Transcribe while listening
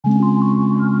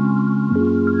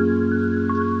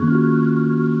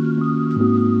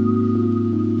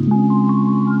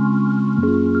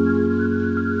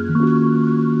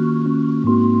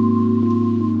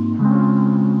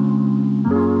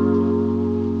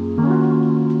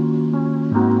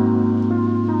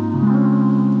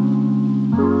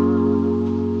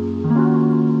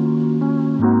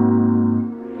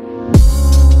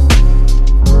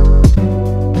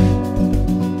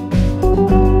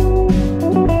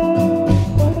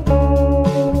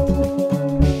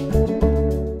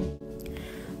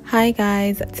Hi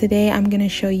guys, today I'm going to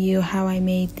show you how I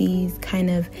made these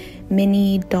kind of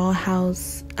mini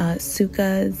dollhouse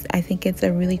sukkahs. I think it's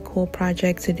a really cool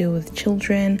project to do with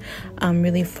children,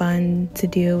 really fun to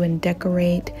do and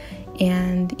decorate,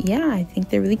 and yeah, I think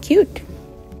they're really cute.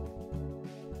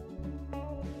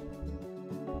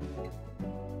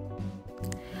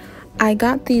 I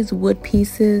got these wood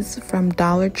pieces from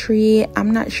Dollar Tree. I'm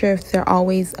not sure if they're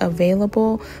always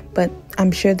available, but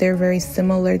I'm sure they're very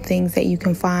similar things that you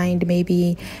can find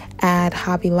maybe at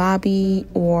Hobby Lobby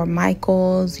or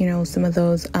Michael's, you know, some of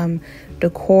those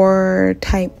decor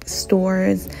type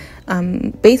stores.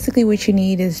 Basically what you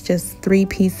need is just 4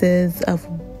 pieces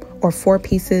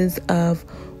of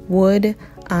wood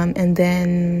and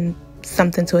then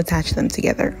something to attach them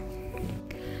together.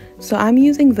 So I'm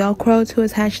using Velcro to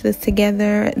attach this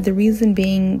together. The reason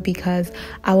being because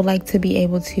I would like to be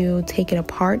able to take it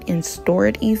apart and store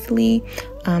it easily.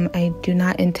 I do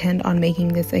not intend on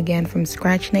making this again from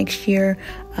scratch next year,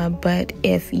 but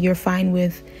if you're fine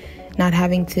with not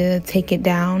having to take it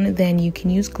down, then you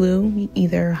can use glue.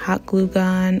 Either hot glue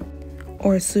gun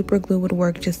or super glue would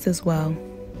work just as well.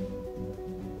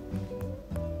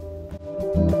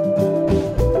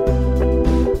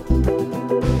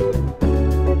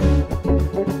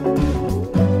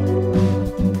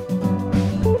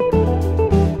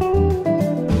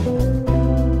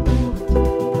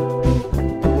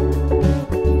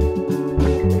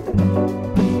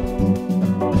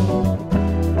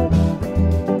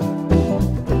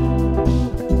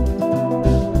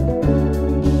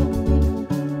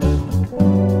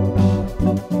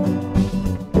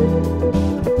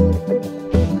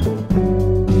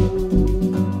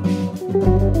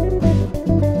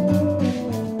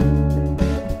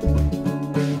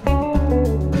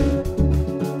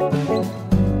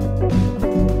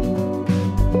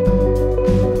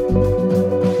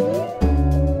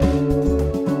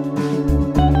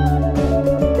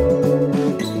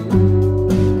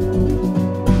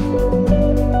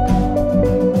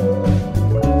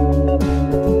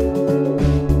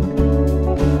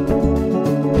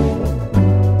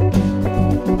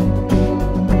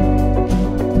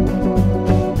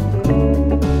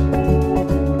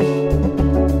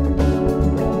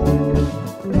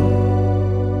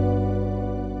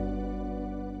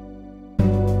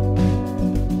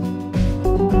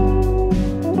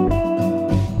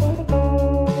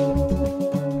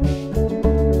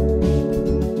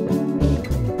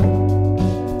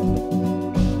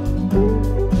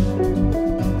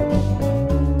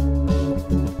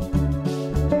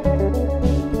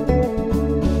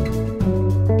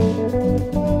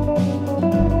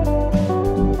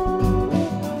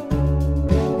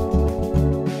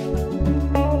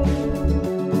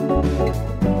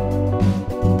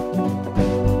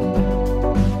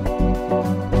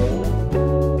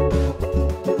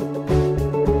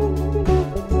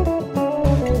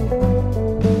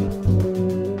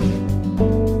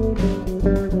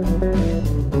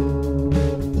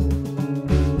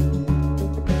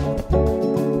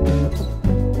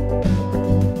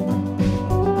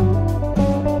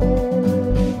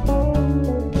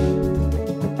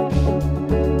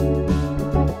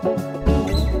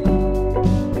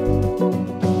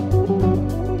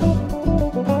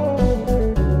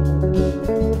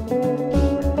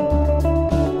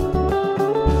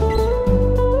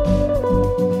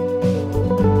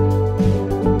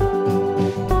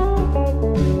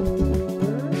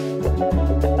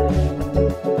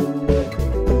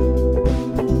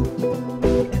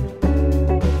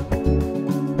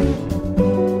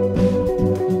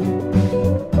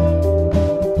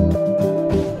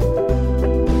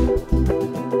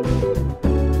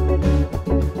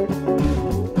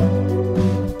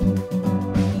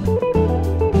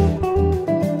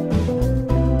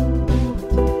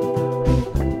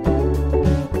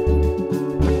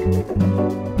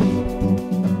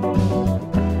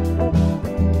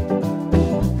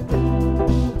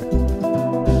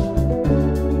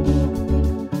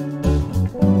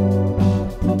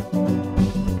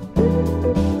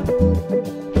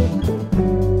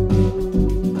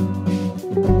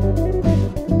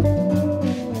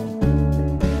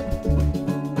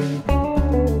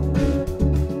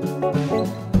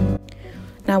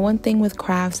 Now, one thing with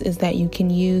crafts is that you can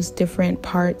use different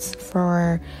parts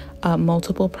for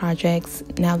multiple projects.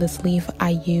 Now, this leaf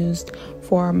I used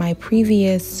for my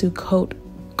previous Sukkot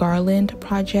garland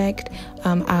project.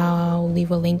 I'll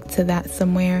leave a link to that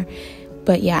somewhere.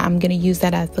 But yeah, I'm going to use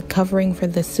that as the covering for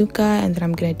the sukkah, and then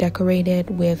I'm going to decorate it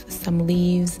with some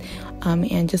leaves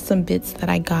and just some bits that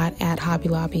I got at Hobby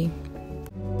Lobby.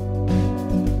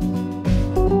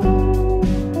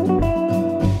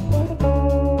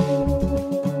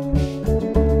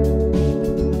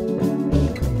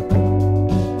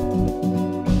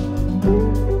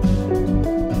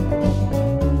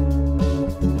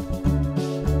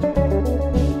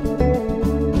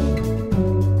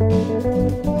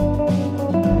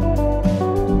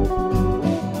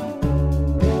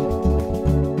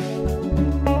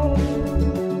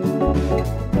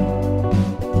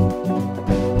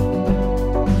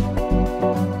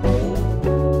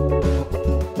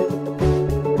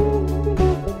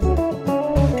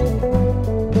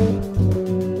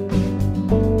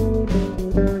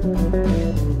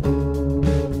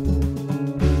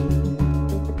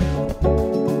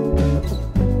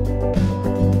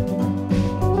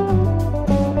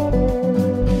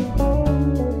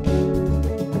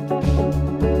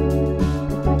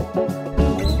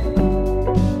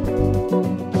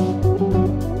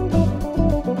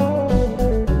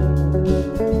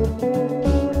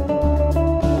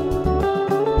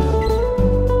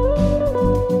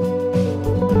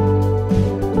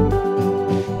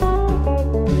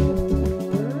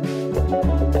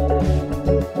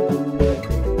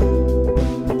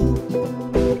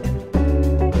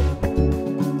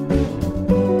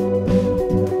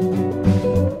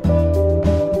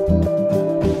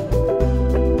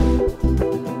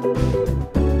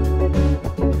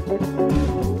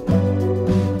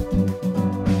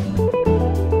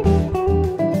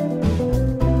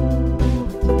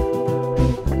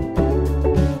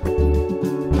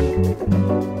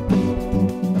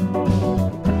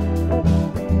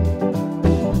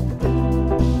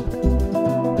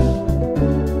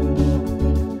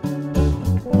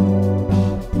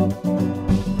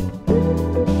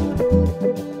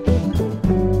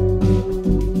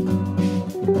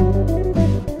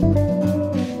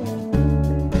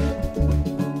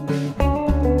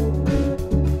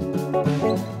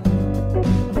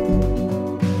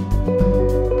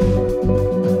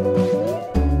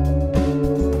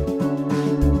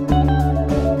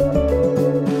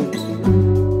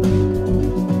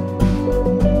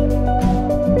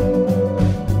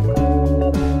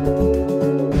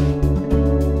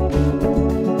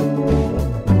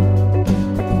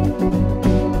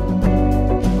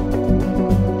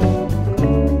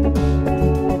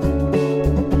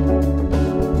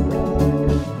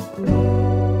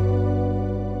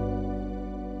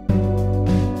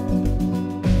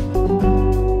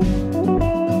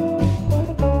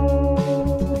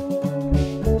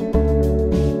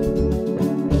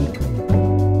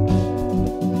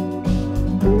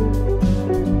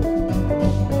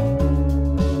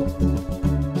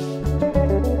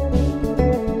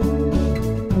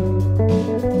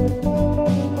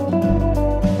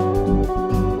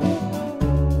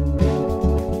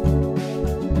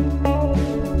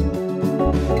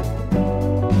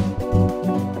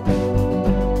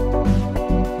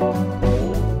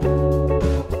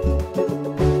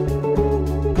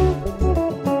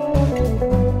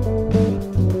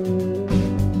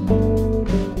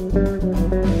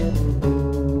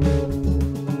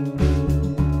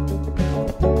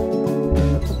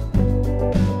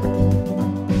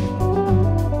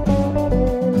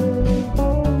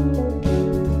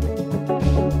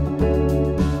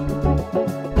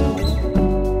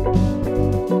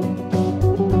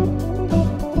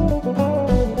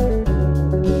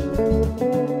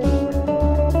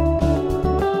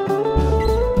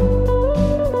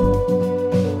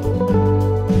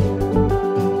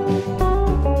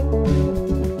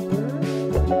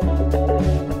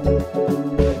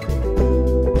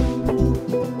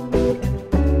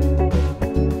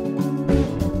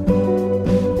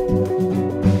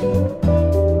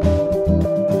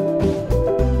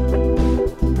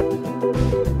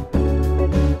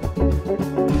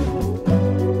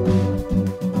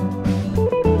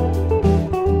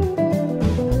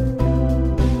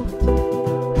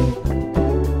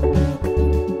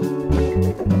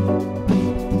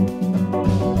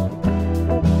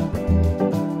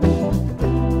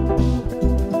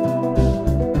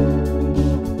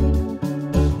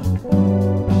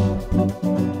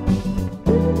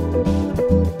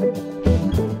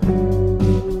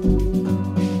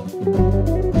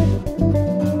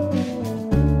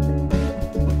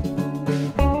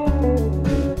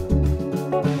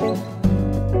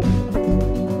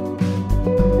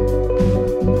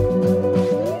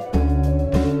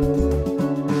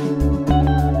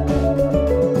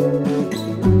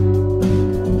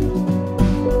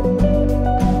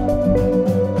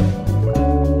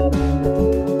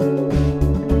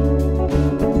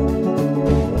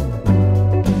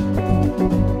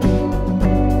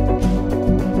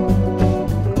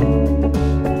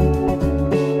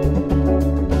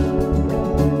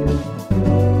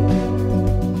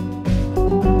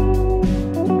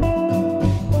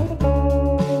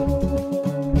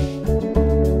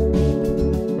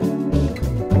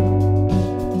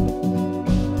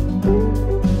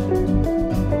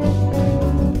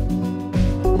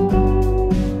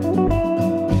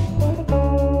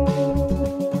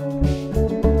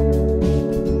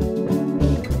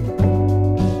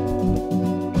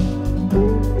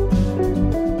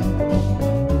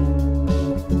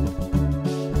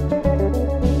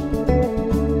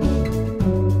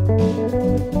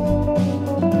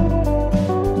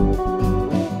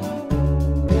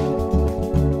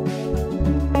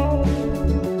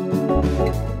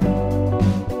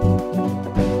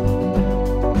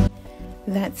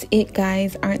 that's it,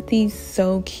 guys. Aren't these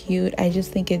so cute? I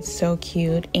just think it's so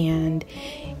cute, and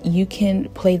you can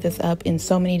play this up in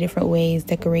so many different ways,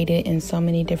 decorate it in so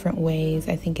many different ways.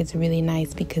 I think it's really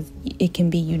nice because it can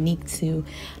be unique to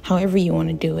however you want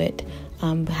to do it.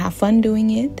 Have fun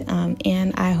doing it,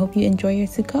 and I hope you enjoy your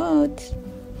Sukkot.